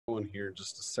here in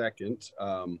just a second.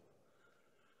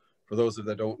 For those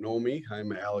that don't know me,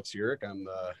 I'm Alex Jurek. I'm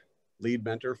the lead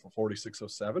mentor for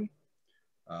 4607.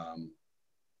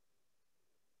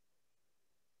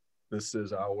 This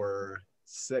is our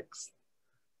 6th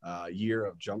year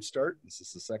of JUMPSTART. This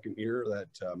is the 2nd year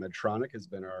that Medtronic has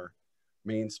been our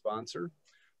main sponsor.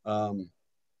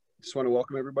 Just want to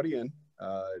welcome everybody in.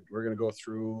 We're going to go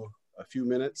through a few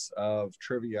minutes of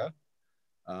trivia.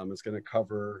 It's going to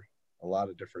cover a lot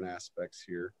of different aspects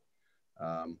here.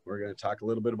 We're going to talk a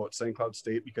little bit about St. Cloud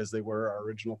State because they were our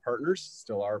original partners,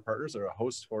 still our partners. They're a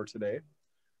host for today.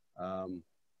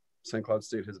 St. Cloud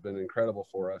State has been incredible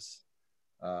for us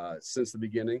since the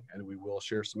beginning, and we will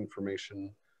share some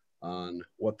information on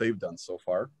what they've done so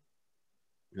far.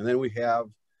 And then we have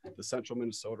the Central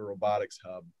Minnesota Robotics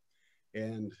Hub.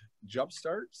 And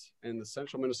JUMPSTART and the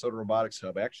Central Minnesota Robotics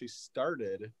Hub actually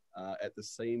started at the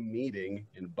same meeting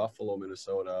in Buffalo,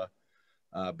 Minnesota,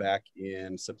 back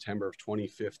in September of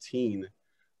 2015.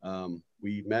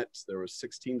 We met, there were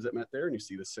 6 teams that met there, and you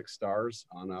see the 6 stars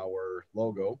on our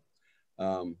logo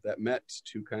that met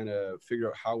to kind of figure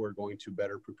out how we're going to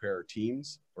better prepare our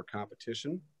teams for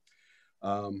competition.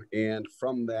 And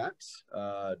from that,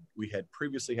 we had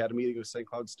previously had a meeting with St.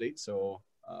 Cloud State, so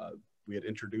we had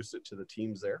introduced it to the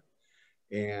teams there,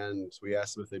 and we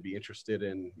asked them if they'd be interested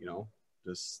in, you know,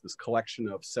 this collection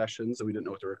of sessions that we didn't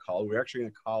know what they were called. We're actually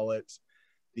going to call it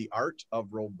the Art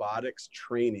of Robotics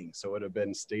Training. So it would have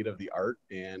been state of the art,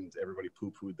 and everybody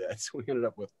poo-pooed that. So we ended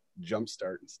up with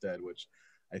JUMPSTART instead, which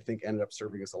I think ended up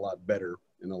serving us a lot better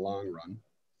in the long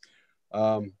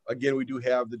run. Again, we do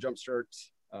have the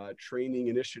JUMPSTART training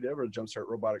initiative, or JUMPSTART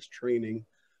Robotics Training.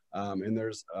 And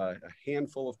there's a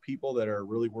handful of people that are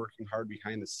really working hard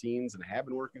behind the scenes and have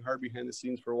been working hard behind the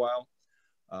scenes for a while.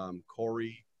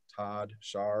 Corey, Todd,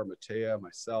 Shar, Matea,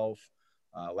 myself.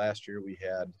 Last year we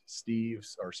had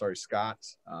Scott,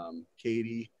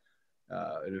 Katie,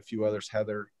 and a few others,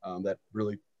 Heather, that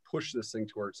really pushed this thing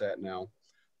to where it's at now.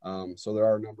 So there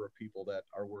are a number of people that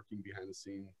are working behind the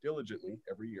scene diligently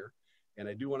every year. And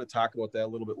I do want to talk about that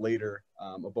a little bit later,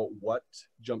 about what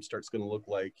JUMPSTART's going to look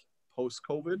like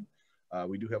post-COVID.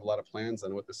 We do have a lot of plans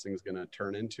on what this thing is going to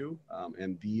turn into.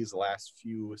 And these last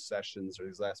few sessions, or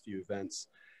these last few events,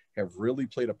 have really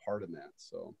played a part in that.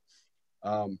 So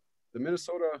the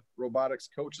Minnesota Robotics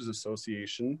Coaches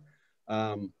Association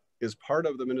is part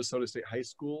of the Minnesota State High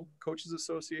School Coaches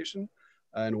Association.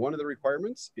 And one of the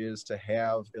requirements is to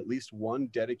have at least one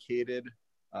dedicated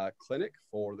clinic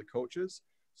for the coaches.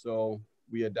 So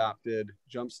we adopted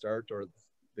JUMPSTART, or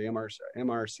the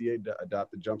MRCA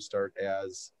adopted JUMPSTART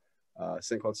as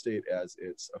St. Cloud State as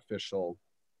its official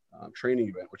training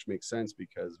event, which makes sense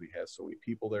because we have so many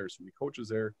people there, so many coaches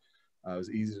there. It was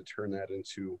easy to turn that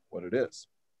into what it is.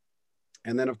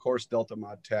 And then, of course, Delta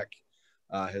Mod Tech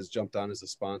has jumped on as a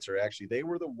sponsor. Actually, they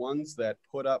were the ones that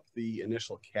put up the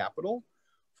initial capital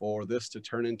for this to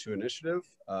turn into initiative.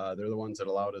 They're the ones that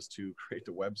allowed us to create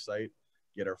the website,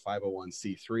 get our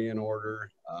 501c3 in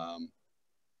order.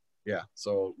 Yeah,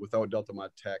 so without Delta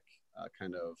Mod Tech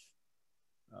kind of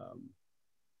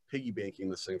piggy banking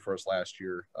this thing for us last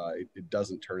year, it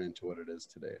doesn't turn into what it is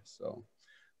today. So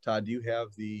Todd, do you have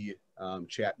the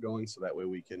chat going so that way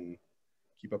we can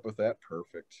keep up with that?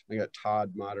 Perfect. I got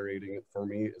Todd moderating it for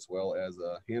me, as well as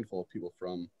a handful of people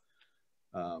from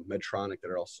Medtronic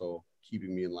that are also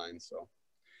keeping me in line. So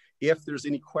if there's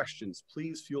any questions,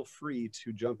 please feel free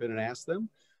to jump in and ask them.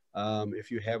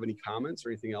 If you have any comments or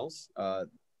anything else,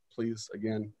 please,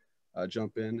 again,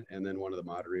 jump in, and then one of the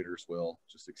moderators will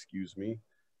just excuse me,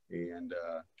 and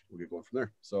we'll get going from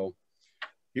there. So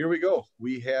here we go.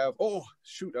 We have, oh,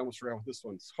 shoot, I almost forgot with this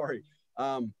one. Sorry.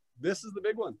 This is the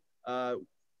big one.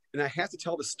 And I have to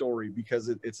tell the story because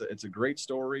it's a great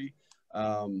story.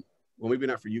 Well, maybe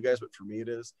not for you guys, but for me it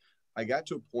is. I got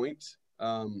to a point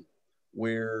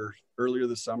where earlier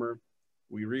this summer,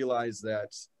 we realized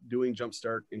that doing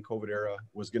JUMPSTART in COVID era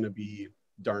was going to be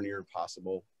darn near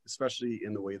impossible, especially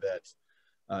in the way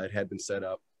that it had been set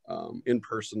up, in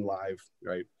person, live,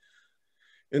 right?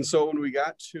 And so when we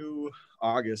got to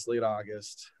August, late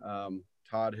August,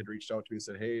 Todd had reached out to me and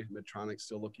said, hey, Medtronic's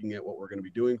still looking at what we're going to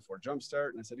be doing for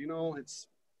JUMPSTART. And I said, you know, let's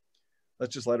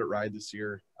just let it ride this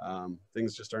year.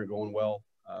 Things just aren't going well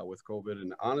with COVID.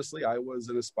 And honestly, I was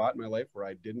in a spot in my life where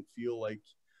I didn't feel like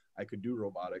I could do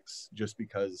robotics just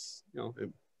because, you know,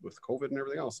 with COVID and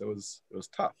everything else, it was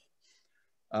tough.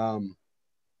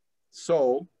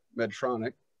 So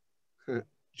Medtronic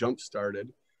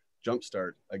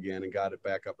JUMPSTART again and got it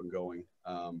back up and going.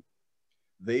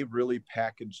 They really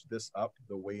packaged this up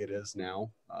the way it is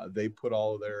now. They put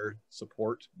all of their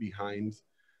support behind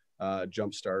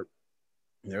JUMPSTART.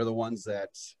 They're the ones that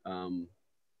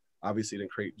obviously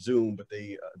didn't create Zoom, but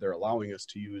they're allowing us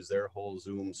to use their whole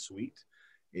Zoom suite.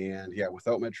 And yeah,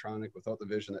 without Medtronic, without the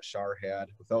vision that Shar had,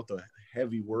 without the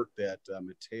heavy work that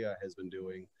Matea has been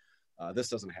doing, this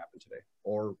doesn't happen today,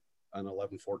 or on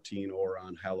 11/14, or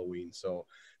on Halloween. So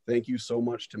thank you so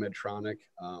much to Medtronic.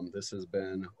 This has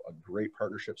been a great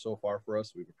partnership so far for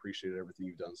us. We've appreciated everything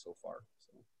you've done so far.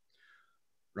 So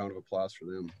round of applause for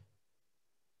them.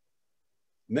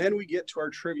 And then we get to our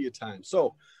trivia time.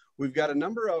 So we've got a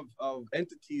number of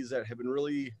entities that have been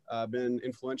really been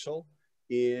influential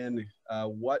in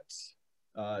what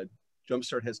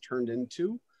JUMPSTART has turned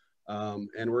into.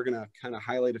 And we're going to kind of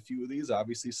highlight a few of these.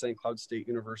 Obviously, St. Cloud State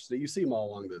University. You see them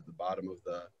all along the bottom of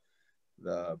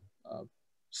the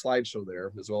slideshow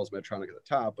there, as well as Medtronic at the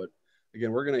top. But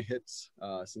again, we're going to hit,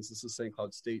 since this is St.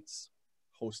 Cloud State's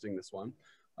hosting this one,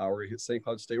 we're going to hit St.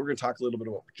 Cloud State. We're going to talk a little bit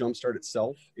about JUMPSTART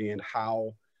itself and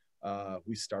how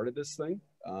we started this thing.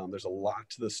 There's a lot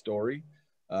to the story.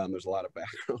 There's a lot of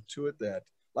background to it, a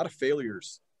lot of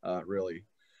failures, really.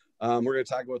 We're going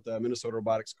to talk about the Minnesota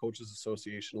Robotics Coaches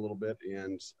Association a little bit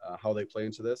and how they play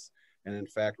into this. And in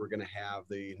fact, we're going to have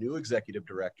the new executive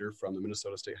director from the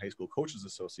Minnesota State High School Coaches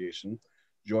Association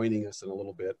joining us in a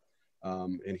little bit.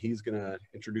 And he's going to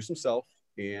introduce himself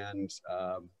and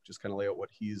just kind of lay out what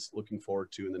he's looking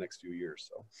forward to in the next few years.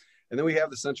 So, and then we have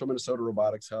the Central Minnesota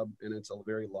Robotics Hub, and it's a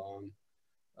very long,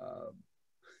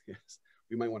 yes,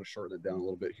 we might want to shorten it down a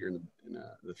little bit here in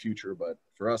the future, but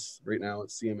for us right now,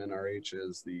 it's CMNRH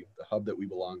is the hub that we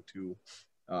belong to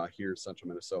here in Central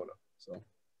Minnesota.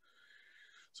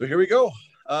 So here we go.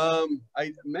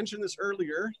 I mentioned this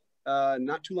earlier,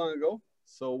 not too long ago.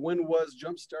 So when was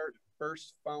JUMPSTART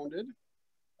first founded?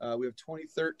 We have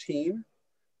 2013,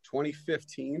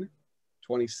 2015,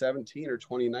 2017, or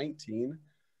 2019.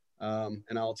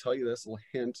 And I'll tell you this little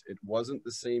hint, it wasn't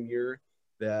the same year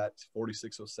that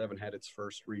 4607 had its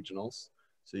first regionals.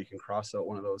 So you can cross out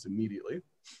one of those immediately.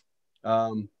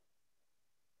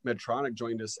 Medtronic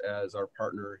joined us as our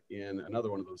partner in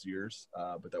another one of those years,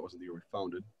 but that wasn't the year we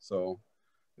founded. So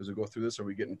as we go through this, are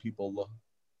we getting people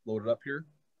loaded up here?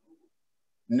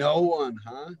 No one,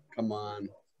 huh? Come on.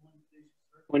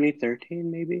 2013,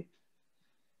 maybe?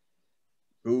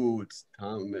 Ooh, it's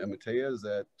Tom Matea is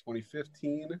at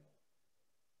 2015.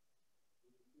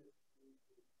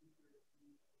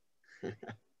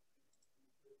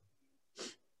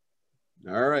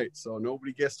 All right, so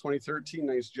nobody guessed 2013.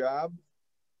 Nice job.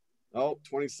 Oh,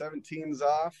 2017's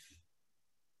off.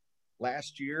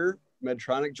 Last year,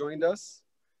 Medtronic joined us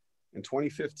in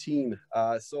 2015.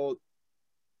 So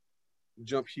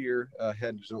jump here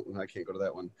ahead. I can't go to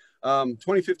that one.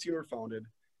 2015 were founded,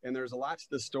 and there's a lot to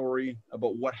the story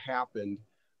about what happened.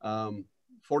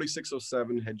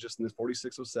 4607 had just in this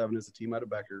 4607 is a team out of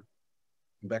Becker,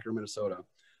 Minnesota.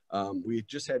 We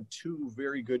just had two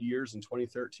very good years in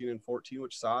 2013 and 14,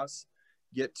 which saw us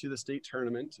get to the state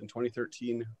tournament. In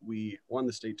 2013, we won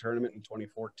the state tournament. In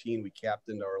 2014, we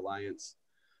captained our alliance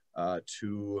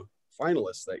to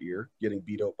finalists that year, getting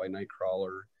beat out by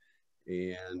Nightcrawler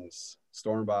and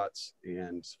Stormbots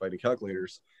and Fighting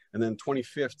Calculators. And then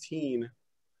 2015,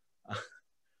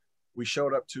 we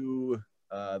showed up to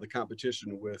the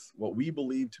competition with what we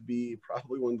believe to be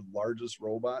probably one of the largest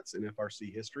robots in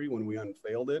FRC history when we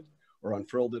unfurled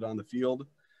it on the field.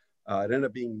 It ended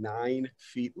up being 9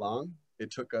 feet long. It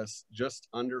took us just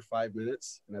under 5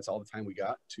 minutes, and that's all the time we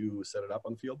got to set it up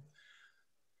on the field.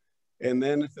 And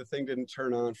then the thing didn't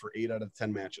turn on for 8 out of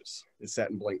 10 matches. It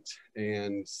sat and blinked.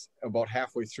 And about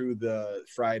halfway through the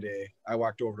Friday, I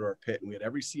walked over to our pit, and we had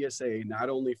every CSA, not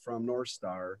only from North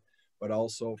Star, but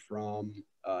also from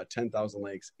 10,000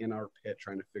 Lakes in our pit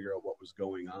trying to figure out what was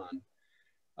going on.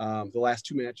 The last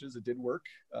 2 matches, it did work.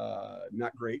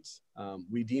 Not great.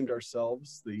 We deemed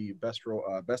ourselves the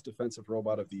best defensive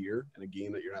robot of the year in a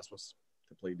game that you're not supposed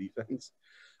to play defense.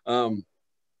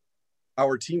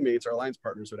 Our teammates, our alliance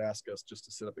partners would ask us just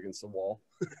to sit up against the wall,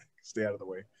 stay out of the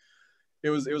way. It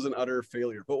was an utter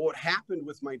failure. But what happened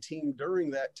with my team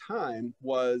during that time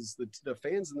was the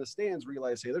fans in the stands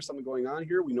realized, hey, there's something going on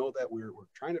here. We know that we're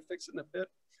trying to fix it in the pit,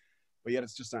 but yet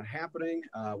it's just not happening.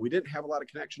 We didn't have a lot of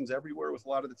connections everywhere with a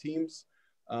lot of the teams.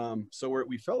 So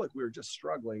we felt like we were just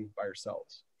struggling by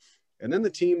ourselves. And then the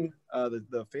team,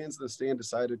 the fans in the stand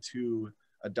decided to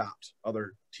adopt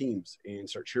other teams and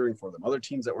start cheering for them. Other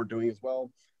teams that were doing as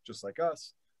well, just like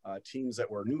us. Teams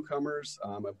that were newcomers.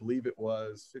 I believe it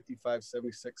was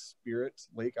 5576 Spirit,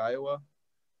 Lake, Iowa.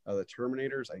 The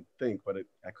Terminators, I think, but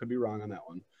I could be wrong on that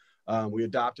one. We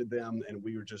adopted them, and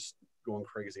we were just going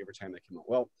crazy every time they came out.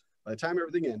 Well, by the time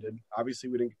everything ended, obviously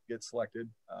we didn't get selected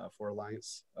for an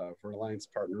alliance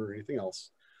partner or anything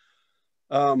else.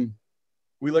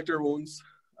 We licked our wounds.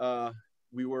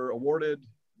 We were awarded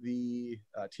the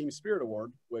Team Spirit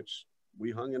Award, which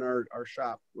we hung in our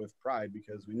shop with pride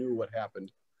because we knew what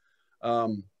happened.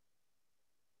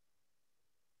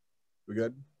 We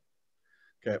good?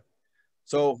 Okay.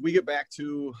 So we get back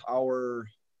to our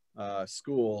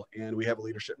school and we have a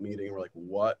leadership meeting and we're like,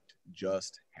 what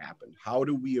just happened? How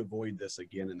do we avoid this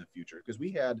again in the future? Because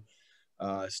we had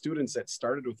students that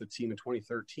started with the team in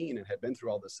 2013 and had been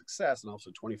through all this success, and also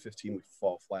 2015 we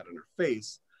fall flat on our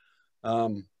face.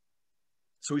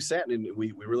 So we sat and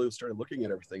we really started looking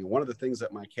at everything. And one of the things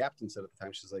that my captain said at the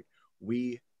time, she's like,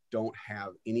 we don't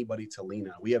have anybody to lean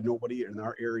on. We have nobody in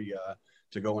our area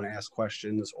to go and ask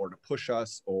questions or to push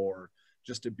us or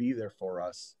just to be there for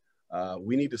us.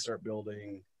 We need to start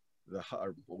building the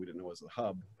hub. Well, we didn't know it was the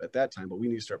hub at that time, but we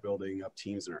need to start building up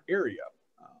teams in our area.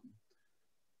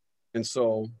 And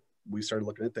so we started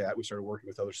looking at that. We started working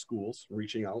with other schools,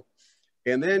 reaching out.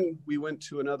 And then we went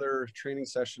to another training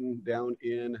session down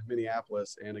in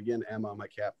Minneapolis. And again, Emma, my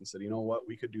captain, said, you know what,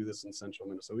 we could do this in central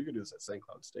Minnesota. We could do this at St.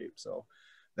 Cloud State. So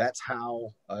that's how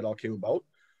it all came about.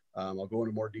 I'll go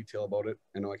into more detail about it.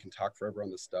 I know I can talk forever on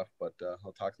this stuff, but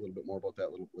I'll talk a little bit more about that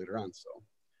a little later on. So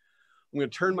I'm going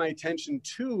to turn my attention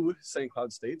to St.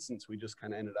 Cloud State since we just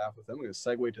kind of ended off with them. I'm going to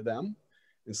segue to them.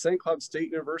 And St. Cloud State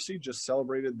University just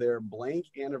celebrated their blank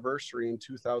anniversary in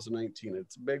 2019.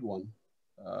 It's a big one.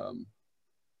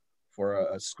 For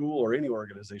a school or any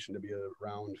organization to be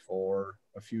around for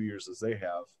a few years as they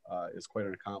have is quite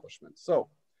an accomplishment. So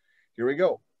here we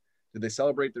go. Did they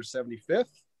celebrate their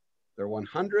 75th, their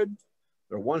 100th,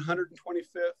 their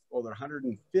 125th, or their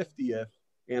 150th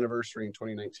anniversary in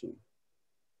 2019?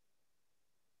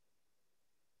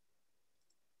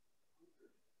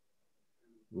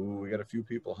 Ooh, we got a few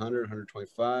people, 100,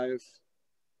 125.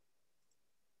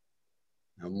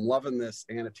 I'm loving this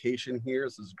annotation here.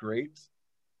 This is great.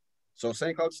 So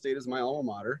St. Cloud State is my alma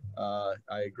mater.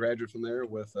 I graduated from there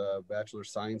with a Bachelor of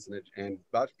Science and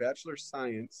Bachelor of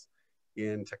Science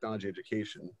in Technology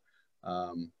Education.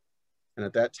 And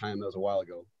at that time, that was a while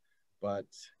ago. But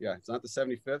yeah, it's not the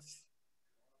 75th.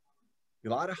 A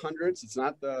lot of hundreds. It's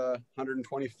not the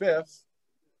 125th.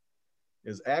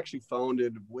 Is actually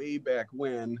founded way back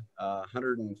when.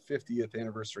 150th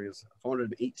anniversary is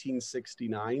founded in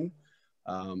 1869.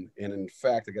 And in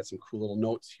fact, I got some cool little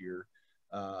notes here.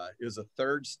 It was a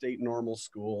third state normal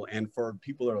school. And for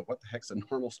people that are like, what the heck's a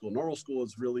normal school? Normal school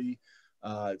is really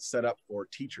set up for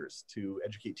teachers, to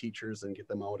educate teachers and get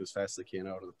them out as fast as they can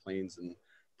out of the plains and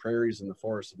prairies and the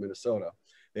forests of Minnesota.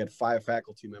 They had 5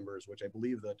 faculty members, which I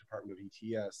believe the Department of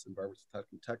ETS, Environmental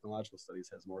Technological Studies,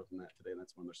 has more than that today, and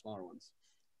that's one of their smaller ones.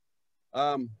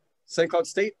 St. Cloud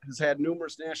State has had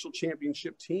numerous national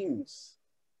championship teams.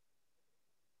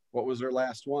 What was their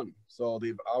last one? So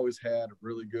they've always had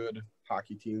really good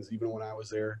hockey teams, even when I was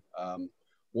there.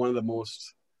 One of the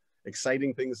most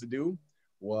exciting things to do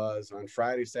was on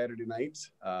Friday, Saturday night,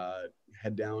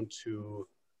 head down to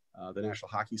the National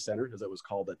Hockey Center, as it was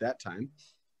called at that time,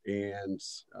 and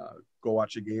go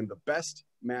watch a game. The best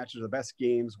matches, the best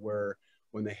games were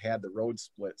when they had the road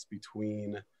splits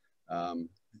between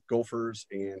Gophers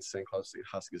and St. Cloud State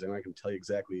Huskies. And I can tell you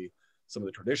exactly some of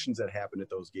the traditions that happened at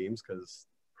those games, because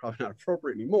probably not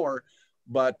appropriate anymore.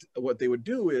 But what they would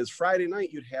do is Friday night,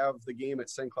 you'd have the game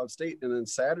at St. Cloud State, and then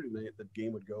Saturday night, the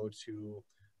game would go to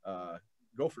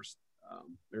Gophers,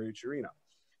 Marriott Arena.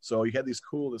 So you had this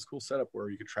cool setup where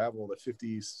you could travel the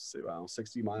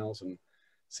 60 miles and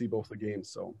see both the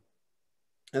games. So,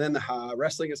 and then the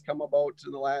wrestling has come about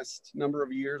in the last number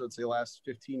of years. I'd say the last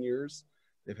 15 years.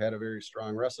 They've had a very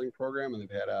strong wrestling program, and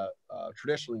they've had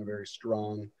traditionally a very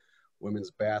strong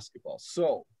women's basketball.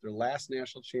 So their last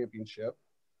national championship,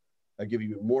 I'll give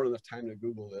you more than enough time to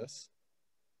Google this,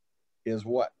 is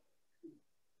what?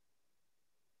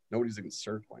 Nobody's even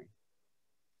circling.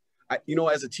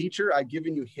 As a teacher, I've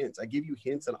given you hints. I give you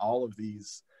hints on all of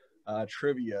these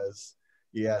trivias.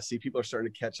 Yeah, see, people are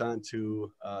starting to catch on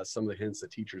to some of the hints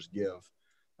that teachers give.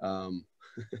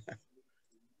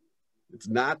 It's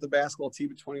not the basketball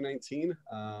team of 2019.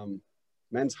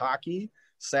 Men's hockey,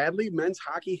 sadly, men's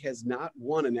hockey has not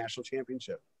won a national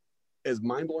championship. As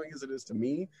mind-blowing as it is to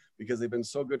me, because they've been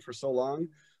so good for so long,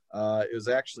 it was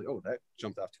actually, that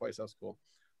jumped off twice. That was cool.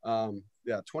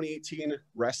 2018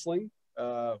 wrestling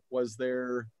was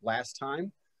their last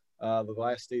time, the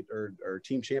last state or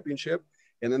team championship.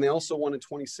 And then they also won in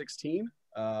 2016.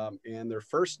 And their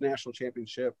first national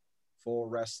championship for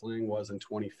wrestling was in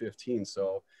 2015.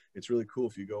 So it's really cool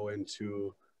if you go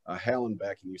into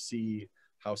Hallenbeck and you see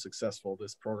how successful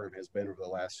this program has been over the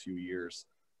last few years.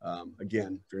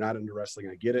 Again, if you're not into wrestling,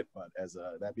 I get it. But as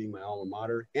that being my alma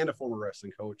mater and a former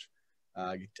wrestling coach,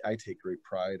 I take great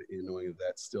pride in knowing that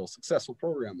that's still a successful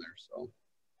program there. So,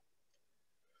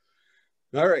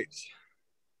 all right.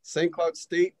 St. Cloud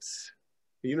State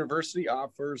University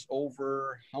offers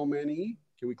over how many?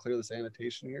 Can we clear this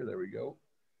annotation here? There we go.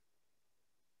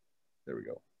 There we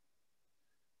go.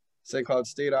 St. Cloud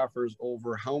State offers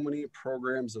over how many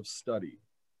programs of study?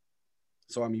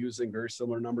 So I'm using very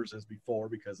similar numbers as before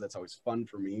because that's always fun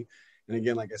for me. And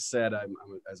again, like I said,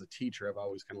 as a teacher, I've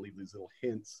always kind of leave these little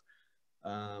hints.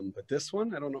 But this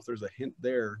one, I don't know if there's a hint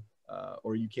there,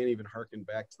 or you can't even harken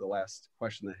back to the last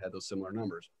question that had those similar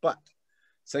numbers. But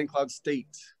St. Cloud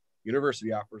State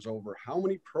University offers over how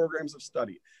many programs of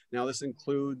study? Now, this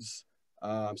includes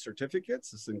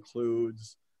certificates. This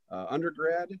includes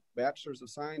undergrad, bachelor's of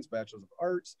science, bachelor's of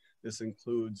arts. This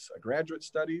includes graduate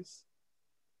studies.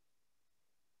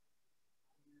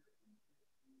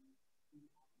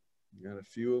 You got a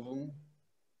few of them.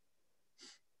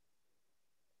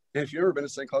 And if you've ever been to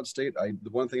St. Cloud State, the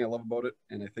one thing I love about it,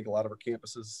 and I think a lot of our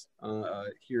campuses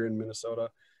here in Minnesota,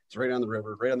 it's right on the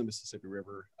river, right on the Mississippi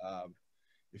River.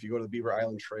 If you go to the Beaver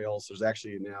Island Trails, there's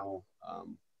actually now, I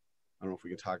don't know if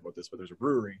we can talk about this, but there's a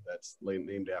brewery that's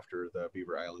named after the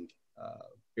Beaver Island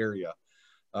area.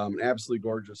 An absolutely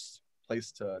gorgeous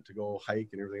place to go hike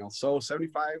and everything else. So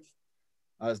 75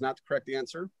 is not the correct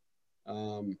answer.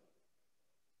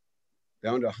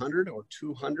 Down to 100 or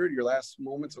 200, your last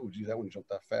moments. Oh, geez, that one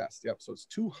jumped off fast. Yep, so it's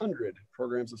 200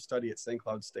 programs of study at St.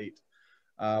 Cloud State.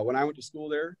 When I went to school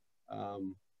there,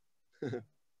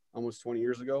 almost 20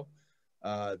 years ago,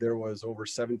 there was over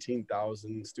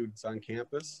 17,000 students on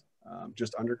campus,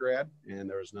 just undergrad, and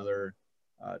there was another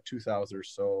 2,000 or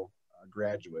so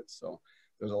graduates. So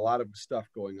there's a lot of stuff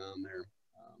going on there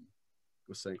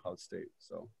with St. Cloud State.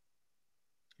 So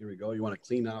here we go. You want to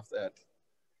clean off that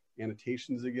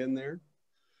annotations again there.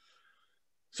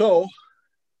 So,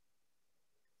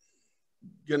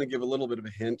 going to give a little bit of a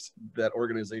hint that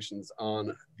organization's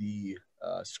on the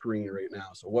screen right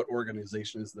now. So what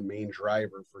organization is the main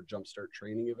driver for JUMPSTART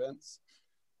training events?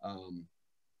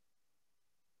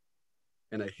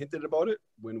 And I hinted about it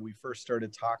when we first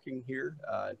started talking here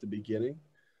at the beginning.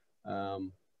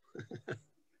 Better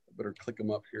click them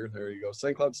up here. There you go.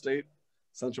 St. Cloud State,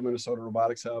 Central Minnesota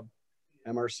Robotics Hub,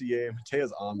 MRCA,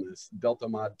 Matea's on this, Delta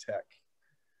Mod Tech.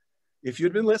 If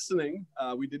you'd been listening,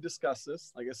 we did discuss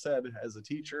this. Like I said, as a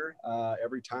teacher,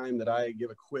 every time that I give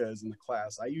a quiz in the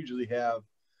class, I usually have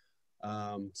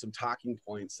some talking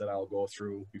points that I'll go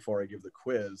through before I give the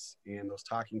quiz. And those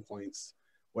talking points,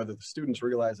 whether the students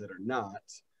realize it or not,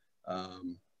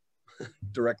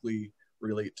 directly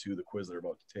relate to the quiz they're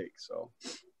about to take. So,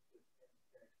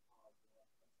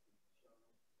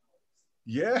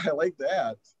 yeah, I like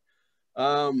that.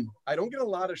 I don't get a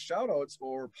lot of shout outs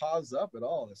or pause up at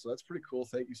all. So that's pretty cool.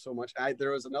 Thank you so much.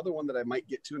 There was another one that I might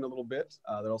get to in a little bit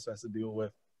that also has to deal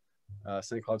with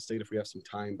St. Cloud State if we have some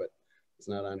time, but it's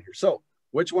not on here. So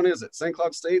which one is it? St.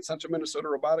 Cloud State, Central Minnesota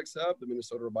Robotics Hub, the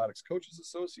Minnesota Robotics Coaches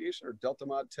Association, or Delta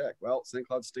Mod Tech? Well, St.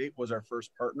 Cloud State was our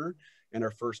first partner and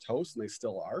our first host, and they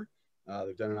still are.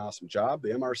 They've done an awesome job. The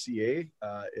MRCA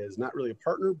is not really a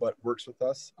partner, but works with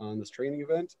us on this training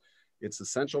event. It's the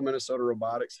Central Minnesota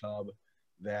Robotics Hub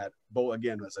that, both,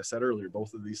 again, as I said earlier,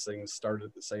 both of these things started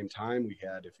at the same time. We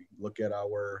had, if you look at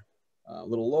our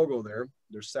little logo there,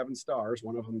 there's 7 stars,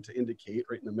 one of them to indicate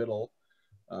right in the middle.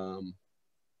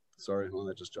 Sorry, well,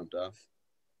 that just jumped off.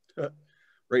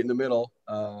 Right in the middle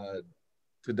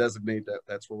to designate that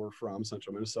that's where we're from,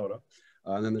 Central Minnesota.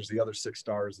 And then there's the other 6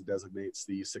 stars that designates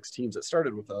the 6 teams that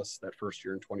started with us that first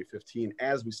year in 2015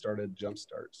 as we started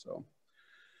JUMPSTART. So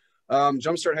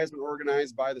JUMPSTART has been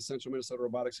organized by the Central Minnesota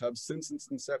Robotics Hub since its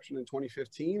inception in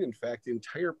 2015. In fact, the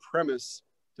entire premise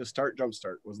to start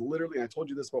JUMPSTART was literally, and I told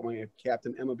you this about my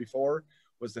captain Emma before,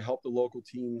 was to help the local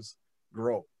teams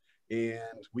grow.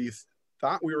 And we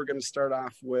thought we were going to start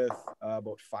off with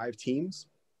about 5 teams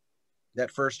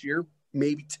that first year,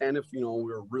 maybe 10 if, we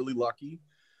were really lucky.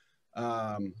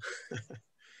 And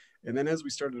then as we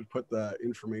started to put the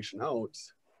information out,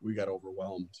 we got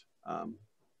overwhelmed.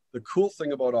 The cool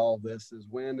thing about all of this is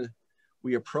when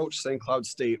we approached St. Cloud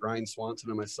State, Ryan Swanson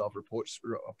and myself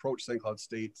approached St. Cloud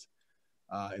State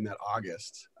in that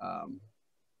August,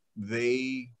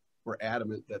 they were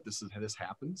adamant that this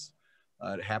happens.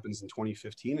 It happens in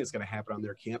 2015. It's going to happen on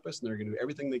their campus, and they're going to do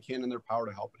everything they can in their power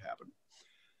to help it happen.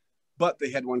 But they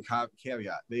had one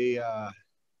caveat. They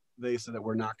said that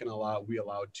we're not going to be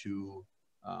allowed to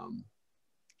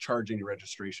charge any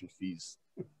registration fees,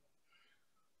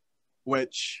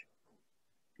 which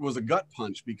was a gut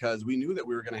punch because we knew that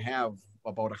we were going to have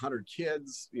about 100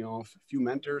 kids, a few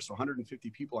mentors, so 150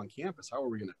 people on campus. How are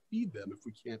we going to feed them if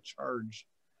we can't charge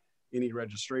any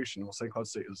registration. Well, St. Cloud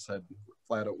State has said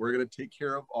flat out, we're going to take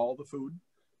care of all the food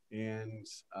and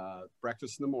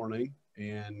breakfast in the morning,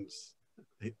 and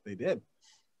they did.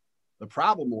 The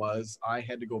problem was I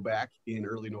had to go back in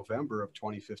early November of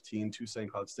 2015 to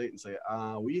St. Cloud State and say,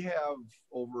 we have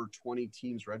over 20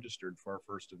 teams registered for our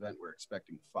first event. We're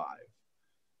expecting 5.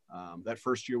 That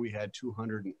first year we had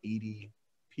 280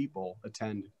 people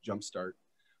attend JUMPSTART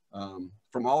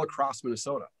from all across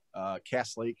Minnesota.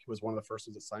 Cass Lake was one of the first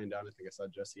ones that signed on. I think I saw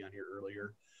Jesse on here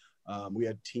earlier. We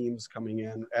had teams coming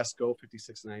in, ESCO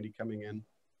 5690 coming in.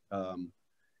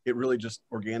 It really just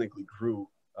organically grew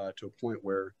to a point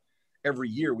where every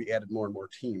year we added more and more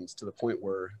teams, to the point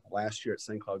where last year at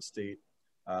St. Cloud State,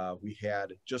 we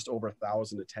had just over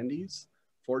 1,000 attendees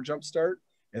for JUMPSTART.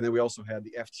 And then we also had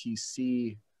the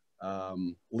FTC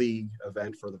league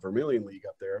event for the Vermilion League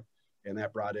up there. And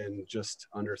that brought in just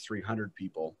under 300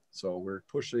 people. So we're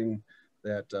pushing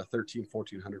that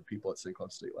 1,400 people at St.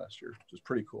 Cloud State last year, which is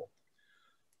pretty cool.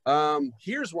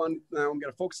 Here's one. Now I'm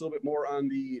going to focus a little bit more on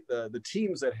the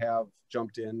teams that have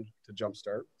jumped in to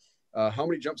JUMPSTART. How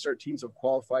many JUMPSTART teams have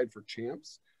qualified for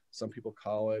champs? Some people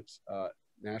call it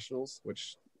nationals,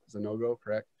 which is a no-go,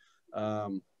 correct?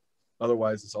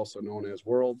 Otherwise, it's also known as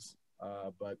worlds,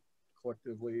 but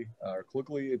collectively or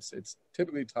colloquially, it's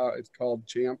typically it's called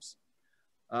champs.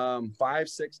 5,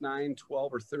 6, 9,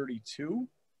 12, or 32.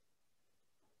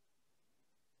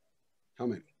 How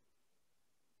many?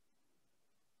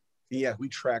 Yeah, we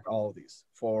track all of these.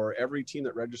 For every team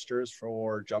that registers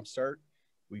for JUMPSTART,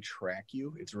 we track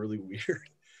you. It's really weird.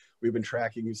 We've been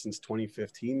tracking you since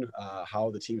 2015, how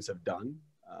the teams have done,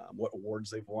 what awards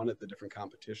they've won at the different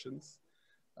competitions.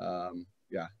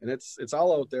 Yeah, and it's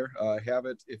all out there. I have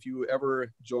it. If you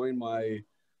ever join my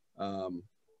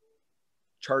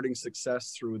charting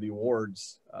success through the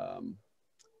awards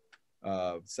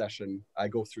session, I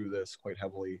go through this quite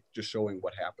heavily, just showing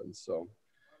what happens. So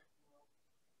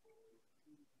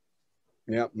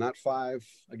yeah, not 5.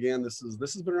 Again, this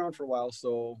has been around for a while,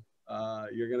 so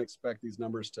you're going to expect these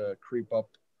numbers to creep up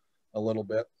a little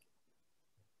bit.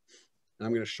 And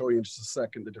I'm going to show you in just a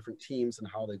second the different teams and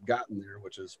how they've gotten there,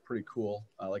 which is pretty cool.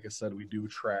 Like I said, we do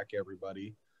track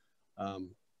everybody.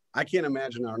 I can't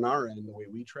imagine on our end the way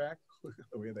we track,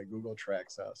 the way that Google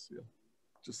tracks us. Yeah,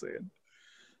 just saying.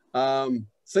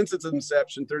 Since its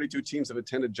inception, 32 teams have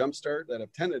attended JUMPSTART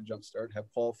have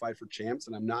qualified for champs,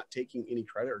 and I'm not taking any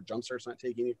credit, or JUMPSTART's not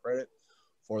taking any credit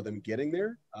for them getting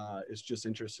there. It's just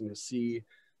interesting to see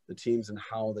the teams and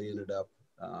how they ended up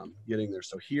getting there.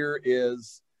 So here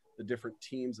is the different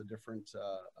teams, the different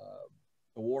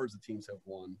awards the teams have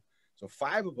won. So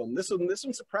 5 of them. This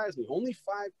one surprised me. Only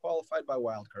 5 qualified by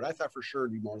wildcard. I thought for sure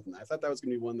it'd be more than that. I thought that was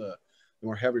going to be one of the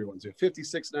more heavier ones. We have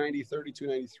 5690,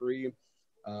 3293.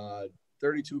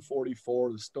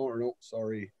 3244, the Stone, no,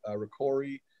 sorry,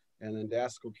 Ricori, and then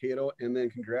Dasco Cato. And then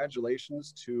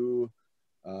congratulations to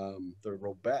the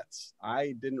Robettes.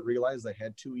 I didn't realize they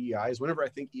had 2 EIs. Whenever I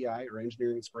think EI or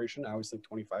engineering inspiration, I always think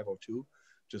 2502,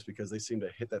 just because they seem to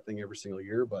hit that thing every single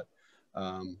year. But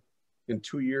in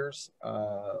 2 years,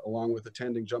 along with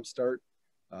attending JUMPSTART,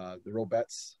 the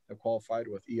Robettes have qualified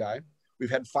with EI. We've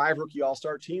had 5 rookie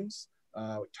all-star teams,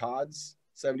 Todd's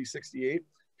 7068,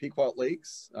 Pequot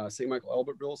Lakes, St. Michael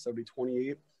Albertville,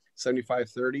 7028,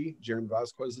 7530, Jeremy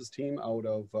Vasquez's team out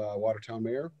of Watertown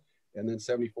Mayor, and then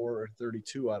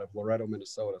 7432 out of Loretto,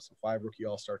 Minnesota. So 5 rookie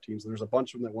all-star teams. There's a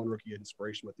bunch of them that won rookie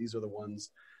inspiration, but these are the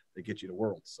ones that get you to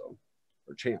worlds, so,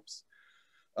 or champs.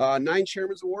 9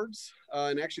 chairman's awards,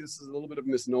 and actually this is a little bit of a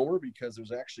misnomer because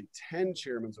there's actually 10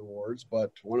 chairman's awards,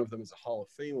 but one of them is a Hall of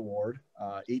Fame award.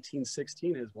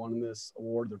 1816 has won this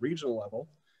award the regional level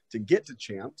to get to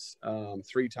champs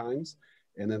 3 times.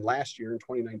 And then last year in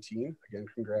 2019, again,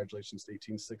 congratulations to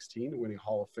 1816 winning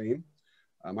Hall of Fame.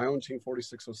 My own team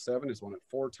 4607 has won it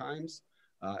 4 times.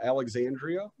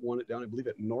 Alexandria won it down, I believe,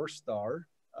 at North Star,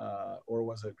 or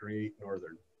was it Great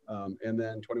Northern? And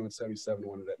then 2177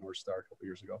 won it at North Star a couple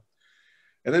years ago.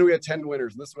 And then we had 10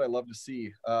 winners, and this is what I love to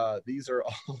see. These are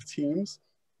all teams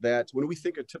that, when we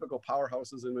think of typical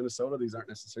powerhouses in Minnesota, these aren't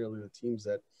necessarily the teams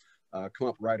that come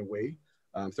up right away.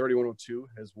 3102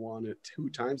 has won it 2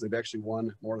 times. They've actually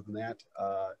won more than that.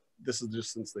 This is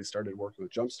just since they started working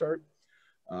with JUMPSTART.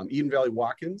 Eden Valley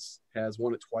Watkins has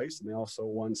won it twice, and they also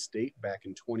won state back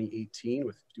in 2018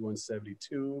 with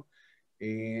 5172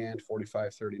 and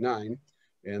 4539.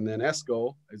 And then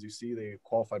ESCO, as you see, they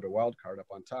qualified a wild card up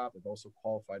on top. They've also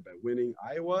qualified by winning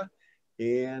Iowa.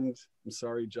 And I'm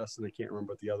sorry, Justin, I can't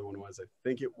remember what the other one was. I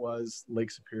think it was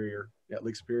Lake Superior. Yeah,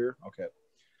 Lake Superior. Okay.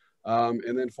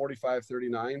 And then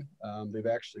 4539, they've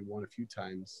actually won a few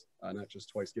times, not just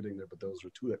twice getting there, but those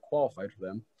are 2 that qualified for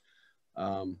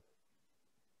them.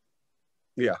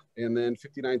 Yeah, and then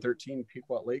 5913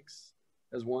 Pequot Lakes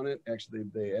has won it. Actually,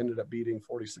 they ended up beating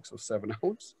 4607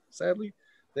 ounce, sadly,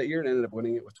 that year, and ended up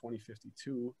winning it with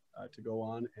 2052 to go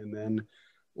on. And then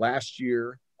last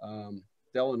year,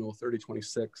 Delano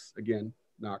 3026 again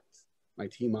knocked my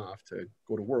team off to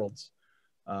go to Worlds.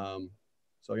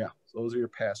 So yeah, so those are your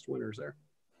past winners there.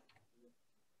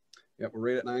 Yep,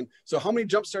 we're right at 9. So how many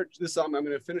jumpstart this? I'm going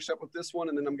to finish up with this one,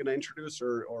 and then I'm going to introduce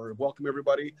or welcome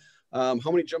everybody. How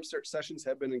many jumpstart sessions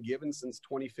have been given since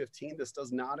 2015? This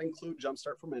does not include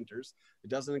jumpstart for mentors. It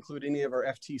doesn't include any of our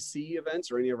FTC events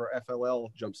or any of our FLL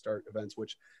jumpstart events,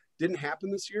 which didn't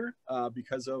happen this year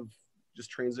because of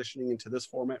just transitioning into this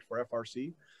format for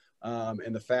FRC,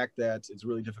 and the fact that it's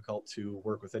really difficult to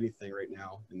work with anything right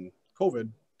now in COVID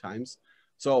times.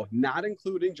 So not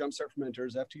including Jumpstart for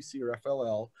Mentors, FTC or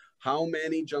FLL, how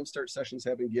many Jumpstart sessions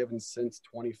have been given since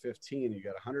 2015? You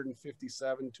got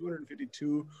 157,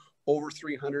 252, over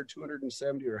 300,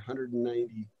 270, or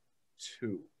 192.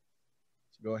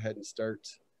 So go ahead and start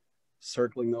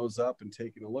circling those up and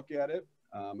taking a look at it.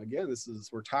 Again,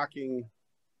 we're talking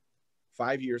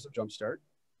 5 years of Jumpstart.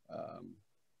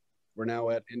 We're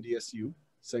now at NDSU,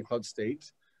 St. Cloud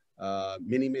State.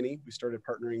 Mini, we started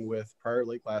partnering with Prior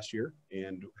Lake last year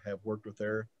and have worked with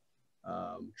their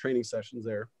training sessions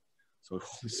there. So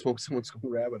holy smokes, someone's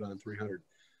going rabbit on 300.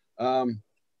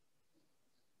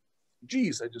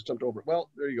 Geez, I just jumped over it.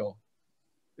 Well, there you go.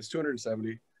 It's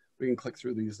 270. We can click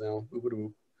through these now.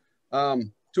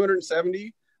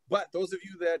 270. But those of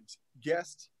you that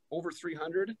guessed over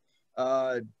 300,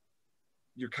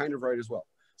 you're kind of right as well.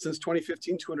 Since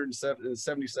 2015,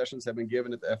 270 sessions have been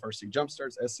given at the FRC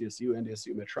Jumpstarts, SCSU,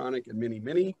 NDSU, Medtronic, and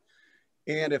many.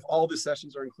 And if all the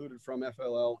sessions are included from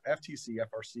FLL, FTC,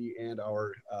 FRC, and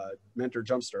our mentor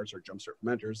Jumpstarts or Jumpstart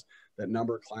mentors, that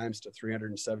number climbs to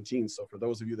 317. So for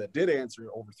those of you that did answer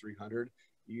over 300,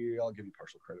 I'll give you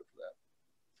partial credit for that.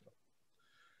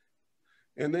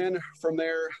 And then from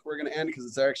there, we're going to end because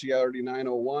it's actually already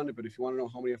 9:01. But if you want to know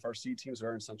how many FRC teams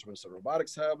are in Central Minnesota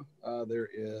Robotics Hub, there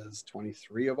is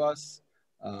 23 of us.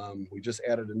 We just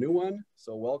added a new one.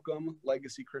 So welcome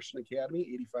Legacy Christian Academy,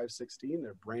 8516.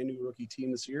 They're a brand new rookie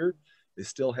team this year. They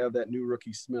still have that new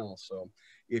rookie smell. So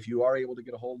if you are able to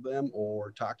get a hold of them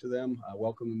or talk to them,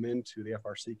 welcome them into the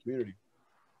FRC community.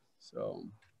 So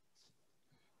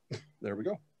there we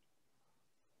go.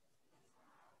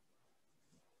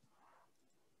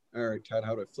 All right, Todd,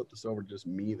 how do I flip this over to just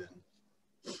me then?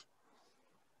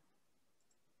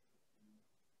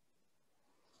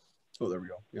 Oh, there we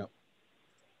go. Yeah.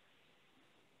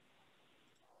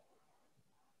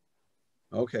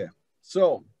 Okay,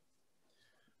 so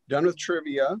done with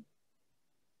trivia.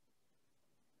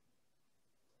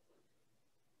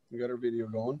 We got our video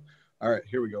going. All right,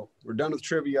 here we go. We're done with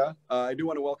trivia. I do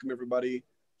want to welcome everybody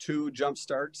to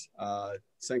Jumpstart,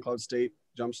 St. Cloud State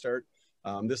Jumpstart.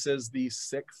 This is the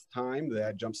 6th time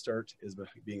that Jumpstart is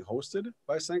being hosted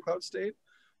by St. Cloud State.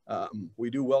 We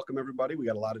do welcome everybody. We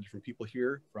got a lot of different people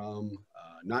here from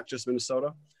not just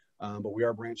Minnesota, but we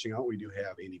are branching out. We do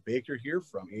have Andy Baker here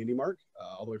from Andy Mark,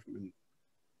 all the way from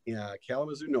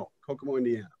Kalamazoo, no, Kokomo,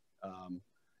 Indiana.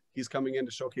 He's coming in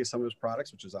to showcase some of his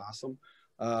products, which is awesome.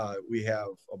 We have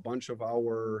a bunch of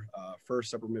our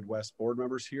First Upper Midwest board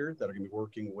members here that are going to be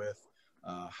working with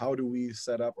how do we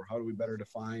set up or how do we better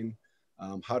define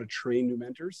how to train new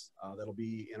mentors. That'll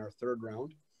be in our 3rd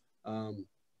round.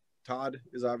 Todd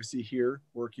is obviously here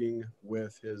working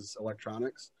with his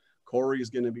electronics. Corey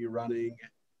is going to be running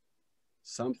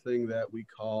something that we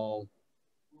call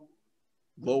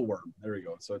glowworm. There we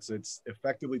go. So it's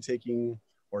effectively taking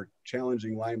or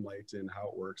challenging Limelight in how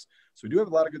it works. So we do have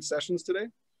a lot of good sessions today.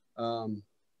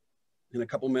 In a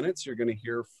couple minutes, you're going to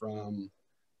hear from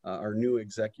our new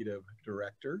executive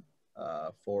director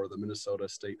for the Minnesota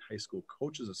State High School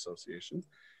Coaches Association.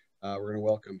 We're going to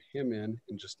welcome him in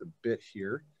just a bit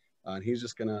here. And he's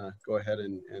just going to go ahead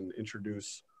and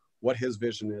introduce what his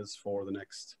vision is for the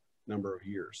next number of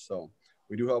years. So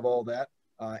we do have all that.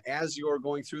 As you're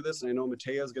going through this, and I know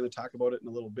Matea is going to talk about it in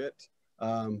a little bit,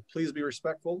 please be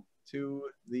respectful to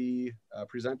the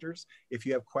presenters. If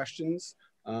you have questions,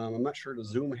 I'm not sure, does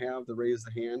Zoom have the raise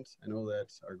the hand? I know that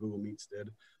our Google Meets did,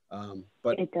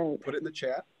 but put it in the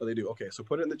chat. Oh, they do. Okay, so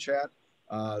put it in the chat.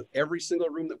 Every single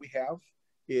room that we have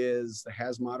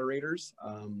has moderators,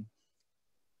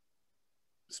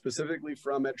 specifically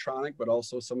from Medtronic, but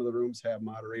also some of the rooms have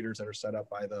moderators that are set up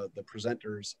by the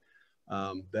presenters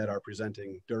that are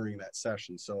presenting during that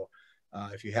session. So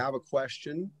if you have a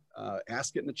question,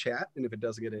 ask it in the chat, and if it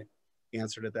doesn't get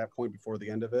answered at that point before the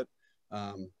end of it,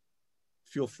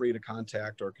 feel free to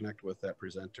contact or connect with that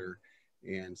presenter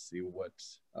and see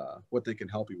what they can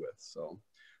help you with. So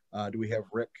Do we have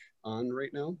Rick on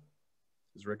right now?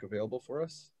 Is Rick available for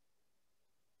us?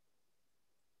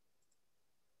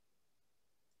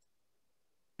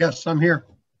 Yes, I'm here.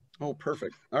 Oh,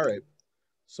 perfect. All right.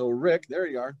 So Rick, there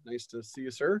you are. Nice to see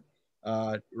you, sir.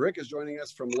 Rick is joining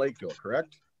us from Lakeville,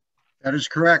 correct? That is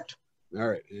correct. All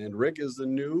right. And Rick is the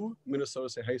new Minnesota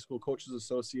State High School Coaches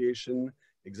Association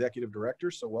Executive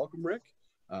Director. So welcome, Rick.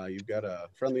 You've got a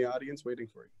friendly audience waiting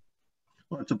for you.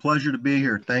 Well, it's a pleasure to be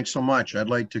here. Thanks so much. I'd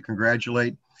like to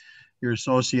congratulate your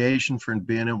association for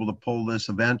being able to pull this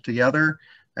event together.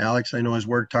 Alex, I know, has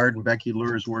worked hard, and Becky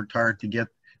Lure has worked hard to get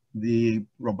the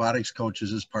robotics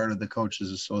coaches as part of the Coaches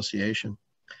Association.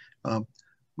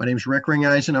 My name is Rick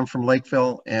Ringeisen. I'm from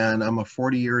Lakeville, and I'm a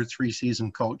 40-year,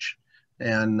 3-season coach.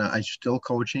 And I'm still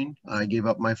coaching. I gave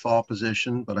up my fall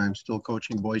position, but I'm still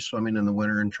coaching boys swimming in the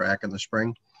winter and track in the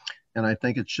spring. And I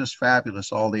think it's just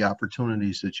fabulous, all the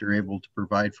opportunities that you're able to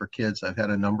provide for kids. I've had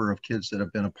a number of kids that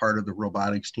have been a part of the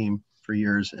robotics team for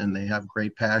years, and they have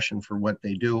great passion for what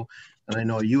they do. And I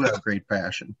know you have great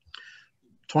passion.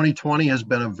 2020 has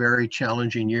been a very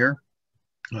challenging year.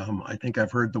 I think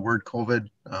I've heard the word COVID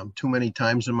too many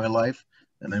times in my life,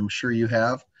 and I'm sure you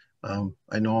have.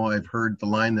 I know I've heard the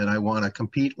line that I want to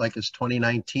compete like it's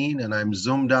 2019, and I'm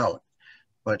zoomed out.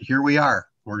 But here we are.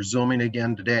 We're zooming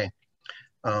again today.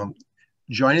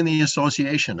 Joining the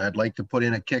association, I'd like to put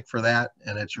in a kick for that,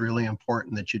 and it's really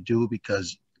important that you do,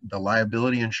 because the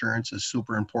liability insurance is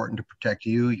super important to protect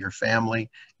you, your family.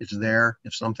 It's there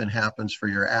if something happens for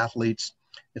your athletes.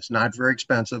 It's not very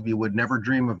expensive. You would never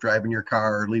dream of driving your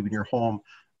car or leaving your home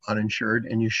uninsured,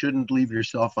 and you shouldn't leave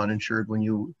yourself uninsured when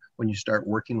you start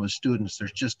working with students.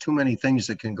 There's just too many things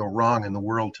that can go wrong in the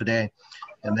world today,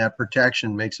 and that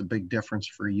protection makes a big difference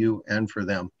for you and for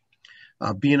them.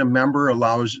 Being a member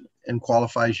allows and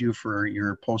qualifies you for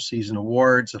your postseason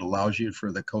awards. It allows you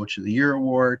for the Coach of the Year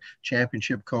award,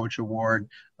 Championship Coach Award,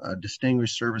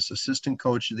 Distinguished Service Assistant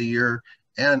Coach of the Year,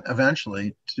 and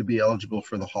eventually to be eligible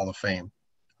for the Hall of Fame,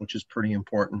 which is pretty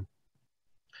important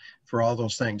for all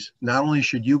those things. Not only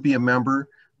should you be a member,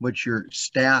 but your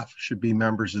staff should be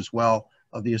members as well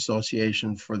of the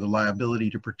association for the liability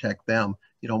to protect them.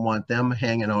 You don't want them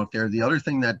hanging out there. The other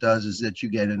thing that does is that you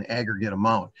get an aggregate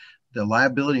amount. The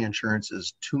liability insurance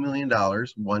is $2 million,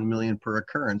 $1 million per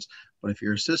occurrence. But if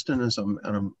your assistant is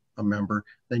a member,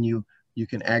 then you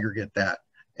can aggregate that,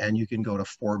 and you can go to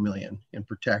 $4 million in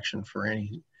protection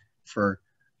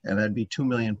and that'd be $2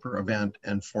 million per event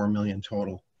and $4 million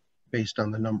total. Based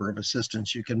on the number of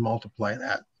assistants, you can multiply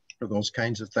that for those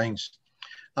kinds of things.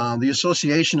 The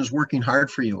association is working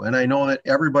hard for you, and I know that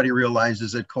everybody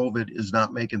realizes that COVID is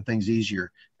not making things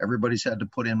easier. Everybody's had to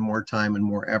put in more time and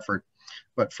more effort.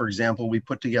 But for example, we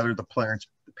put together the parents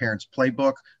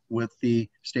playbook with the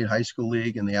State High School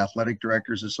League and the Athletic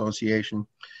Directors Association.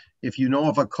 If you know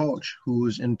of a coach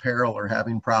who's in peril or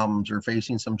having problems or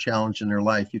facing some challenge in their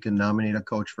life, you can nominate a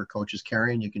coach for Coaches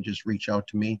Carry, and you can just reach out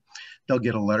to me. They'll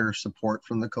get a letter of support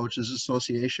from the Coaches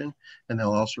Association, and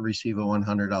they'll also receive a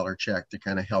 $100 check to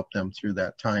kind of help them through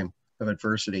that time of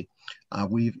adversity.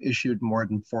 We've issued more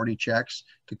than 40 checks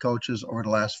to coaches over the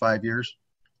last 5 years,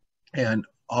 and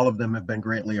all of them have been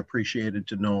greatly appreciated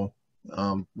to know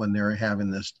when they're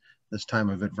having this time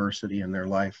of adversity in their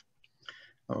life.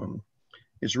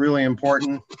 It's really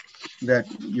important that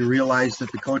you realize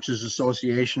that the Coaches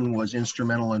Association was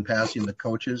instrumental in passing the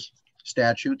coaches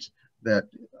statutes that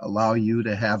allow you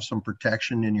to have some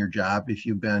protection in your job if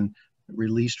you've been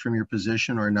released from your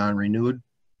position or non-renewed,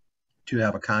 to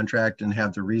have a contract and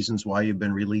have the reasons why you've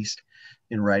been released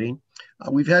in writing.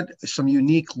 We've had some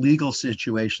unique legal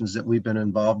situations that we've been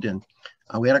involved in.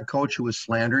 We had a coach who was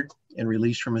slandered and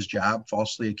released from his job,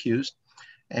 falsely accused.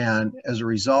 And as a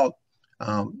result,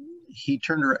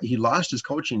 he lost his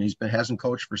coaching. Hasn't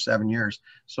coached for 7 years.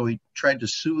 So he tried to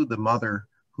sue the mother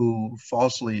who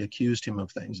falsely accused him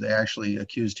of things. They actually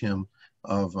accused him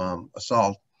of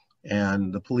assault,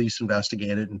 and the police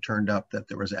investigated and turned up that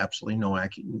there was absolutely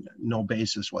no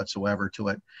basis whatsoever to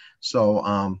it. So,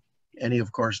 and he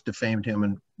of course defamed him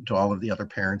and to all of the other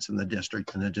parents in the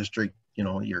district. And the district, you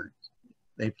know,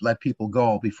 they let people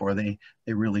go before they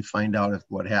really find out if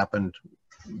what happened,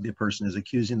 the person is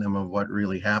accusing them of what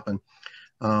really happened.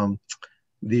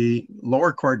 The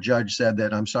lower court judge said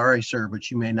that, "I'm sorry, sir, but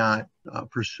you may not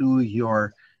pursue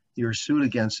your suit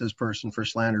against this person for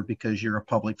slander because you're a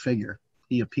public figure."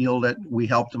 He appealed it. We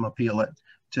helped him appeal it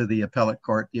to the appellate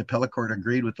court. The appellate court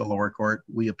agreed with the lower court.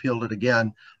 We appealed it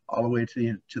again all the way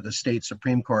to the state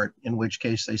Supreme Court, in which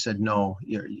case they said, "No,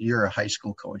 you're a high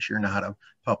school coach. You're not a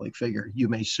public figure. You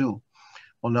may sue."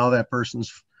 Well, now that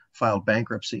person's filed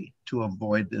bankruptcy to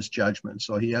avoid this judgment.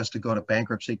 So he has to go to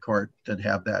bankruptcy court to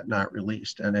have that not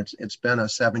released. And it's been a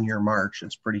 7-year march.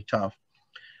 It's pretty tough.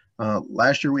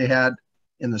 Last year we had,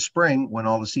 in the spring, when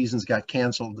all the seasons got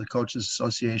canceled, the Coaches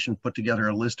Association put together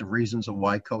a list of reasons of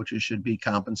why coaches should be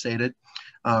compensated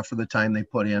for the time they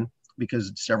put in,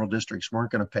 because several districts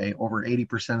weren't going to pay. Over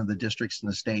 80% of the districts in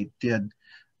the state did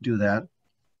do that.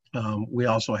 We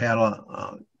also had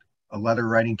a letter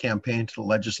writing campaign to the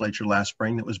legislature last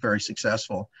spring that was very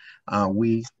successful.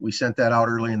 We sent that out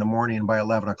early in the morning, and by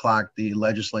 11 o'clock, the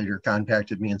legislator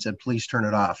contacted me and said, please turn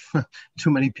it off. Too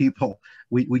many people.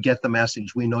 We get the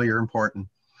message. We know you're important.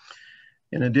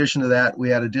 In addition to that, we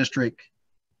had a district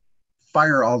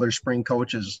fire all their spring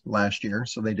coaches last year,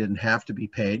 so they didn't have to be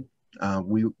paid.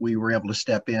 We were able to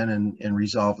step in and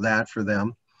resolve that for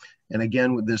them. And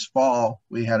again, with this fall,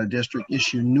 we had a district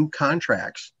issue new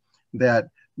contracts that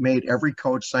made every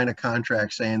coach sign a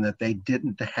contract saying that they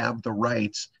didn't have the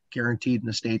rights guaranteed in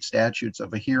the state statutes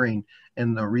of a hearing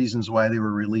and the reasons why they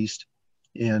were released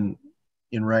in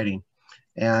writing.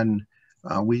 And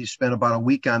we spent about a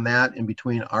week on that in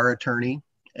between our attorney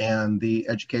and the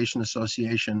Education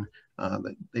Association.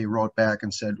 They wrote back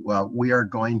and said, well, we are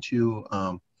going to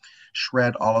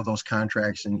shred all of those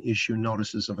contracts and issue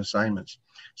notices of assignments.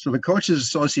 So the Coaches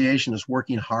Association is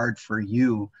working hard for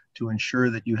you to ensure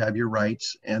that you have your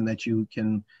rights and that you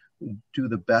can do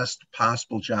the best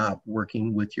possible job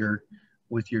working with your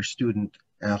student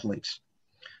athletes.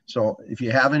 So if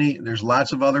you have any, there's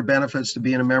lots of other benefits to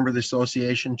being a member of the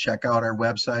association. Check out our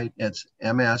website. It's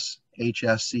mshsca.org.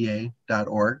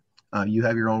 You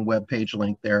have your own webpage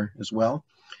link there as well.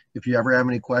 If you ever have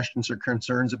any questions or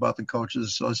concerns about the Coaches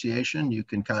Association, you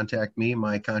can contact me.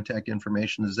 My contact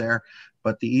information is there.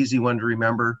 But the easy one to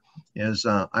remember is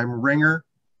I'm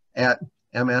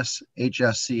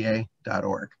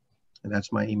ringer@mshsca.org. And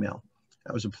that's my email.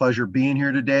 It was a pleasure being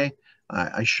here today.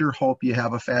 I sure hope you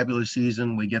have a fabulous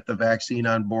season. We get the vaccine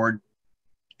on board.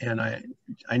 And I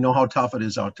know how tough it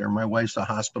is out there. My wife's a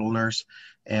hospital nurse,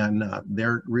 and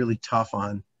they're really tough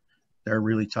on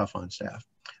staff.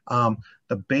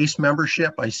 The base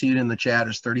membership, I see it in the chat,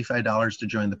 is $35 to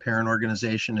join the parent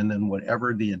organization, and then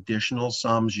whatever the additional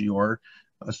sums your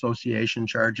association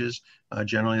charges,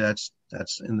 generally that's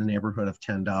in the neighborhood of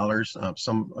 $10.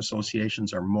 Some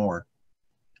associations are more,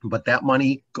 but that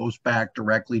money goes back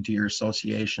directly to your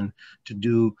association to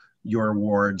do your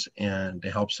awards and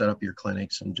to help set up your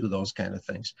clinics and do those kind of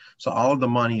things. So all of the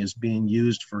money is being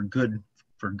used for good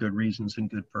reasons and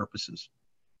good purposes.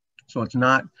 So it's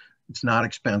not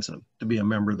expensive to be a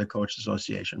member of the Coach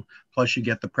Association. Plus you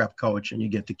get the prep coach and you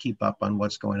get to keep up on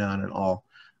what's going on in all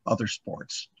other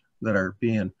sports that are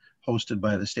being hosted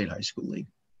by the State High School League.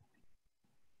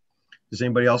 Does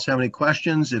anybody else have any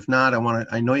questions? If not,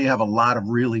 I know you have a lot of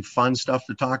really fun stuff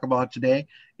to talk about today.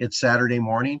 It's Saturday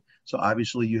morning, so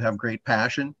obviously you have great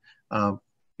passion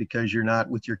because you're not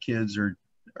with your kids or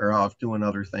off doing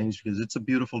other things, because it's a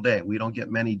beautiful day. We don't get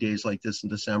many days like this in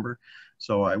December.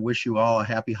 So I wish you all a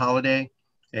happy holiday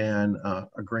and a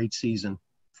great season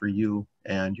for you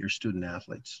and your student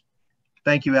athletes.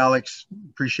 Thank you, Alex.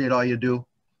 Appreciate all you do.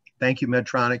 Thank you,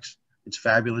 Medtronic. It's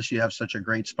fabulous you have such a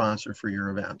great sponsor for your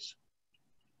events.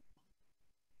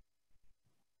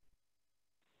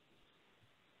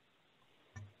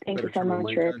 Thank you so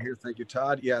much, Rick. Thank you,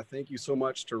 Todd. Yeah, thank you so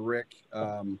much to Rick.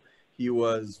 He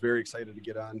was very excited to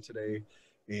get on today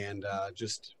and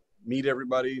just meet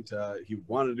everybody. He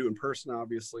wanted to do it in person,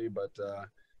 obviously, but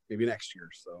maybe next year.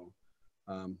 So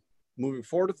moving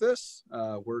forward with this,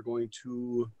 we're going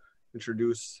to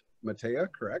introduce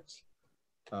Matea, correct?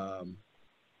 And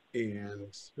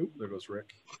there goes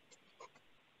Rick.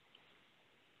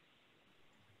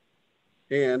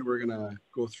 And we're gonna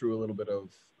go through a little bit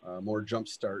of more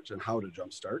jumpstart and how to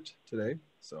jumpstart today.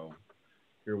 So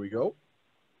here we go.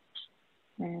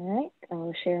 All right,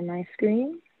 I'll share my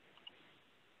screen.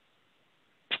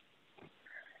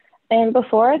 And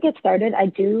before I get started, I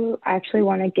do actually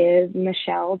want to give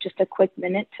Michelle just a quick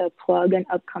minute to plug an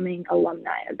upcoming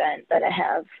alumni event that I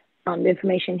have. The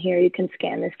information here, you can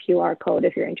scan this QR code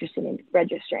if you're interested in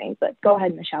registering, but go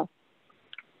ahead, Michelle.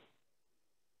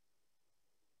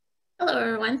 Hello,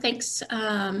 everyone. Thanks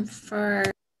for...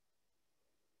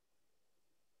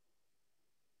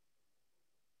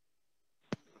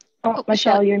 Oh,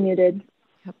 Michelle, you're muted.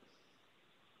 Yep.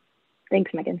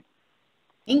 Thanks, Megan.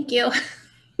 Thank you.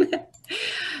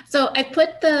 So I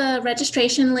put the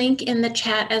registration link in the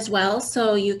chat as well,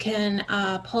 so you can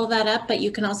pull that up, but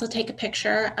you can also take a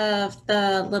picture of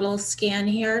the little scan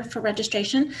here for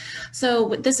registration.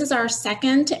 So this is our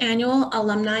second annual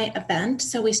alumni event.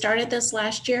 So we started this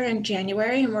last year in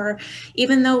January, and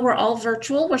even though we're all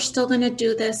virtual, we're still going to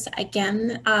do this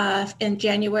again in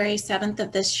January 7th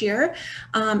of this year.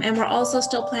 And we're also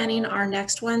still planning our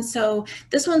next one. So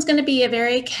this one's going to be a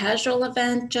very casual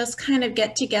event, just kind of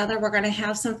get together. We're going to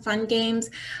have some fun games.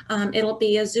 It'll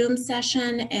be a Zoom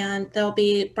session, and there'll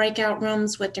be breakout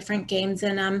rooms with different games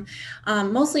in them.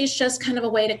 Mostly it's just kind of a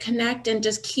way to connect and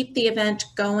just keep the event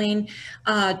going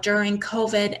during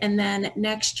COVID. And then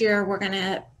next year we're going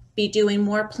to be doing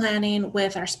more planning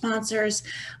with our sponsors,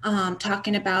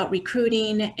 talking about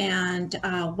recruiting and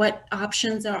what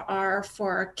options there are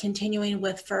for continuing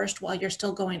with FIRST while you're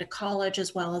still going to college,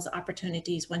 as well as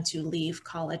opportunities once you leave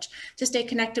college to stay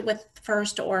connected with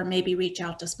FIRST, or maybe reach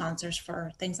out to sponsors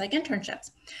for things like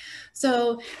internships.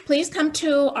 So please come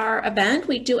to our event.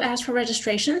 We do ask for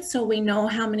registration, so we know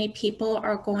how many people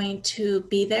are going to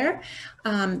be there.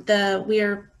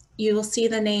 You will see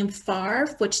the name FAR,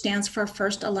 which stands for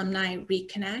First Alumni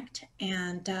Reconnect.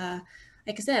 And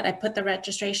like I said, I put the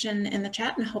registration in the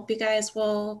chat, and I hope you guys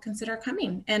will consider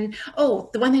coming. And oh,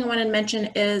 the one thing I wanted to mention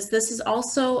is this is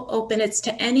also open. It's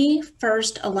to any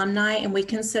FIRST alumni, and we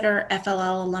consider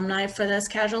FLL alumni for this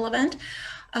casual event.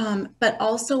 But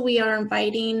also we are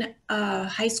inviting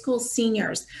high school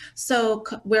seniors. So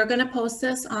we're going to post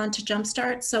this onto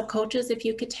JUMPSTART. So coaches, if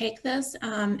you could take this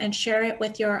and share it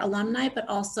with your alumni, but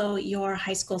also your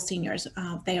high school seniors,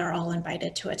 they are all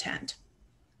invited to attend.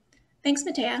 Thanks,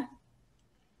 Matea.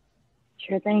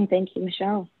 Sure thing. Thank you,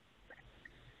 Michelle.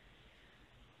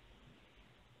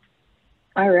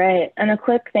 All right, and a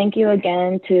quick thank you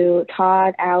again to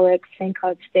Todd, Alex, St.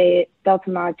 Cloud State, Delta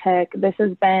Mod Tech. This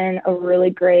has been a really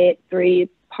great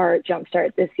 3-part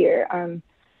Jumpstart this year. I'm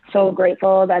so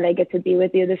grateful that I get to be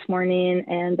with you this morning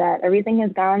and that everything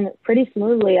has gone pretty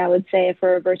smoothly, I would say,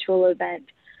 for a virtual event.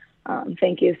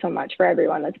 Thank you so much for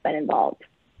everyone that's been involved.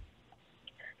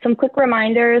 Some quick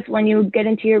reminders when you get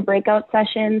into your breakout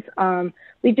sessions.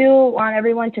 We do want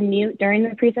everyone to mute during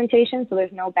the presentation so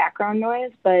there's no background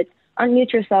noise, but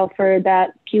unmute yourself for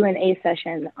that Q&A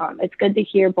session. It's good to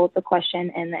hear both the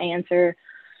question and the answer.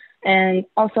 And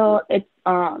also,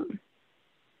 the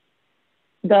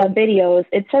videos,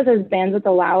 it says as bandwidth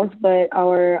allows, but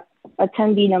our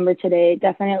attendee number today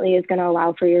definitely is going to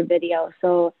allow for your video.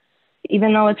 So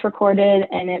even though it's recorded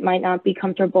and it might not be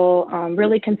comfortable,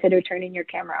 really consider turning your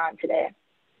camera on today.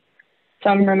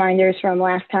 Some reminders from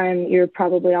last time, you're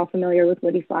probably all familiar with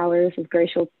Woody Flowers, his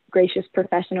gracious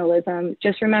professionalism.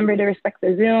 Just remember to respect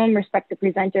the Zoom, respect the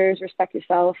presenters, respect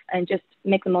yourself, and just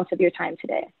make the most of your time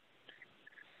today.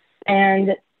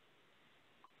 And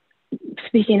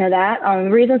speaking of that,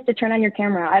 reasons to turn on your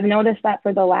camera. I've noticed that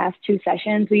for the last 2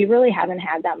 sessions, we really haven't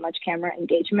had that much camera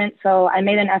engagement. So I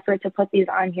made an effort to put these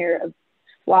on here of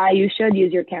why you should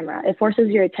use your camera. It forces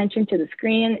your attention to the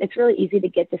screen. It's really easy to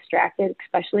get distracted,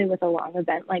 especially with a long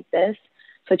event like this.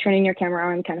 So turning your camera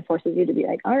on kind of forces you to be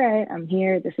like, all right, I'm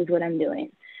here. This is what I'm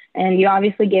doing. And you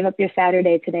obviously gave up your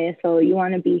Saturday today, so you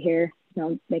want to be here,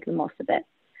 make the most of it.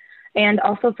 And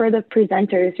also for the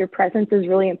presenters, your presence is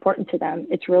really important to them.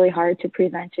 It's really hard to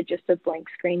present to just a blank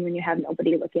screen when you have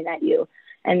nobody looking at you.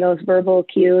 And those verbal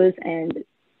cues and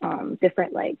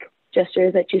different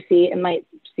gestures that you see,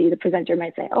 the presenter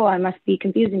might say, oh, I must be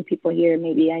confusing people here.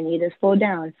 Maybe I need to slow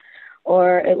down.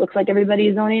 Or it looks like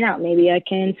everybody's zoning out. Maybe I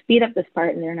can speed up this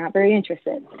part and they're not very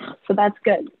interested. So that's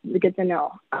good. It's good to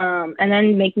know. And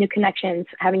then make new connections.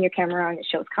 Having your camera on, it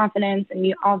shows confidence. And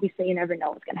you never know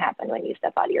what's going to happen when you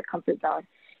step out of your comfort zone.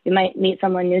 You might meet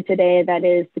someone new today that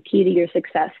is the key to your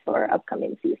success for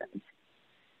upcoming seasons.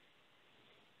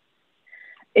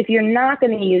 If you're not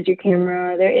going to use your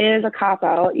camera, there is a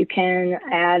cop-out. You can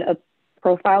add a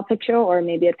profile picture or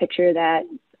maybe a picture that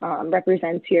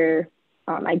represents your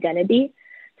identity.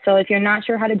 So if you're not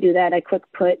sure how to do that, I quick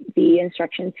put the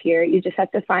instructions here. You just have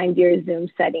to find your Zoom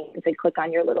settings and click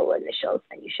on your little initials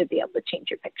and you should be able to change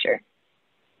your picture.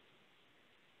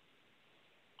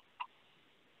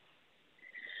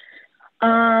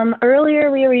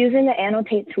 Earlier we were using the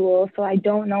annotate tool, so I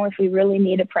don't know if we really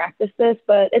need to practice this,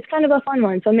 but it's kind of a fun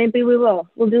one, so maybe we will.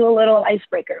 We'll do a little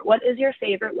icebreaker. What is your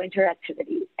favorite winter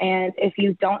activity? And if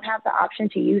you don't have the option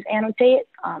to use annotate,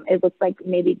 it looks like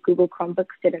maybe Google Chromebooks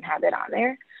didn't have it on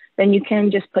there, then you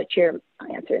can just put your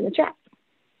answer in the chat.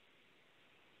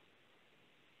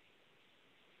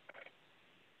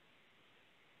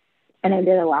 And I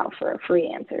did allow for a free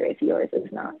answer if yours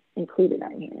is not included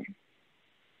on here.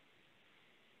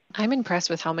 I'm impressed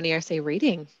with how many are say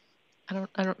reading.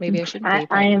 maybe I shouldn't be.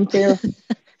 I am too.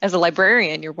 As a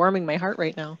librarian, you're warming my heart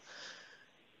right now.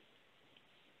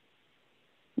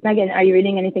 Megan, are you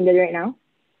reading anything good right now?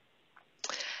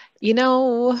 You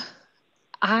know,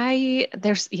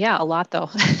 there's a lot though.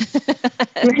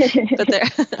 But there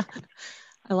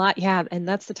a lot, yeah, and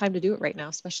that's the time to do it right now,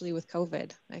 especially with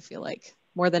COVID. I feel like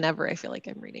more than ever, I feel like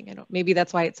I'm reading. Maybe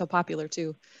that's why it's so popular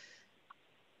too.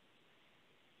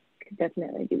 Could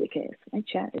definitely be the case. My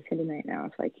chat is hidden right now,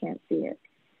 so I can't see it.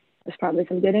 There's probably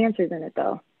some good answers in it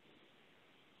though.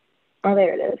 Oh,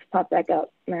 there it is. Pop back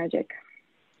up. Magic.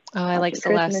 Oh, I like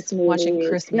Christmas Celeste watching movies.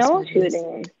 Christmas Snow movies.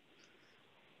 shooting.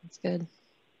 That's good.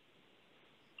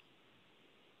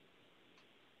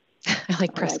 I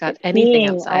like Prescott. Anything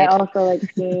outside. I also like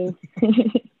skiing.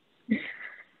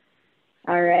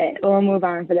 All right, we'll move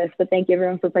on for this, but thank you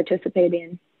everyone for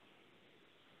participating.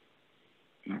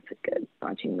 That's a good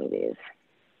watching movies.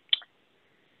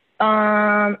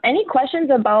 Any questions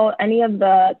about any of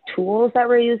the tools that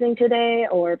we're using today,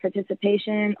 or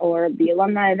participation, or the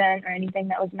alumni event, or anything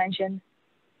that was mentioned?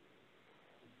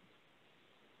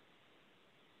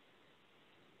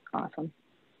 Awesome.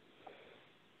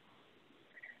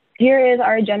 Here is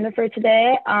our agenda for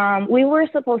today. We were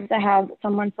supposed to have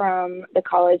someone from the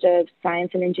College of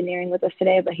Science and Engineering with us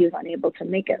today, but he was unable to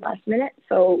make it last minute.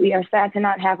 So we are sad to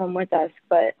not have him with us,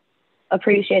 but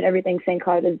appreciate everything St.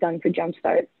 Cloud has done for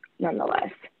JUMPSTART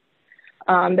nonetheless.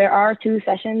 There are 2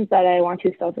 sessions that I want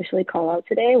to selfishly call out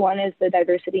today. One is the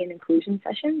diversity and inclusion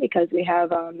session, because we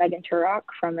have Megan Turok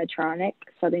from Medtronic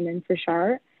subbing in for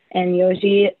Shar, and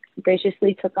Yoji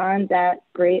graciously took on that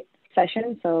great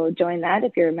session, so join that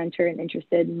if you're a mentor and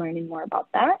interested in learning more about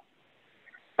that.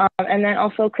 And then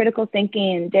also critical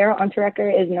thinking. Daryl Unterrecker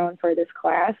is known for this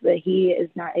class, but he is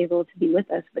not able to be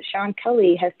with us. But Sean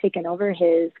Kelly has taken over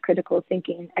his critical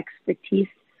thinking expertise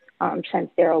since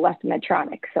Daryl left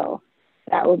Medtronic. So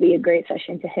that will be a great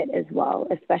session to hit as well,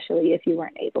 especially if you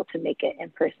weren't able to make it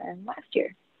in person last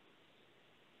year.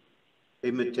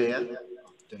 Hey, Matea.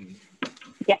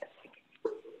 Yes.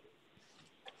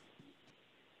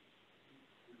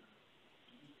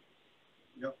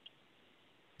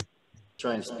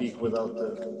 Try and speak without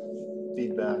the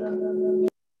feedback.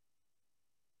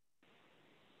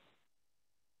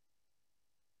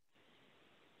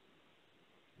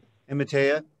 Hey,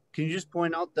 Matea, can you just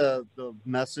point out the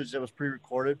message that was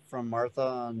pre-recorded from Martha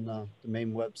on the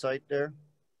main website there?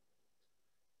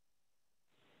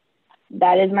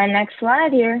 That is my next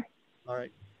slide here. All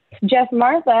right. Jeff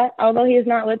Martha, although he is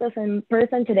not with us in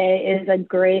person today, is a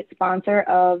great sponsor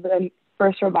of the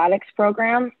First Robotics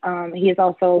program. He is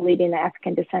also leading the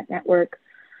African Descent Network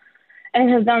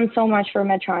and has done so much for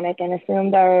Medtronic and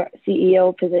assumed our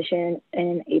CEO position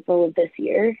in April of this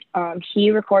year.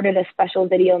 He recorded a special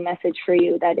video message for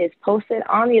you that is posted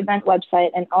on the event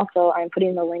website, and also I'm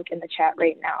putting the link in the chat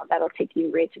right now. That'll take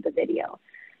you right to the video.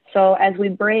 So as we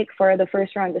break for the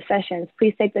first round of sessions,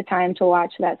 please take the time to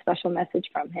watch that special message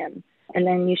from him. And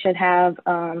then you should have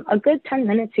a good 10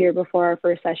 minutes here before our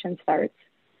first session starts,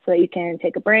 so that you can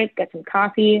take a break, get some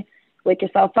coffee, wake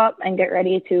yourself up, and get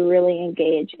ready to really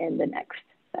engage in the next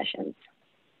sessions.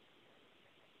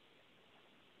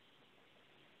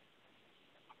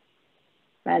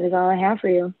 That is all I have for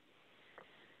you.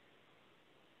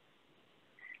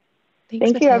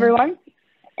 Thanks, Thank you, everyone.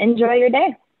 Enjoy your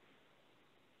day.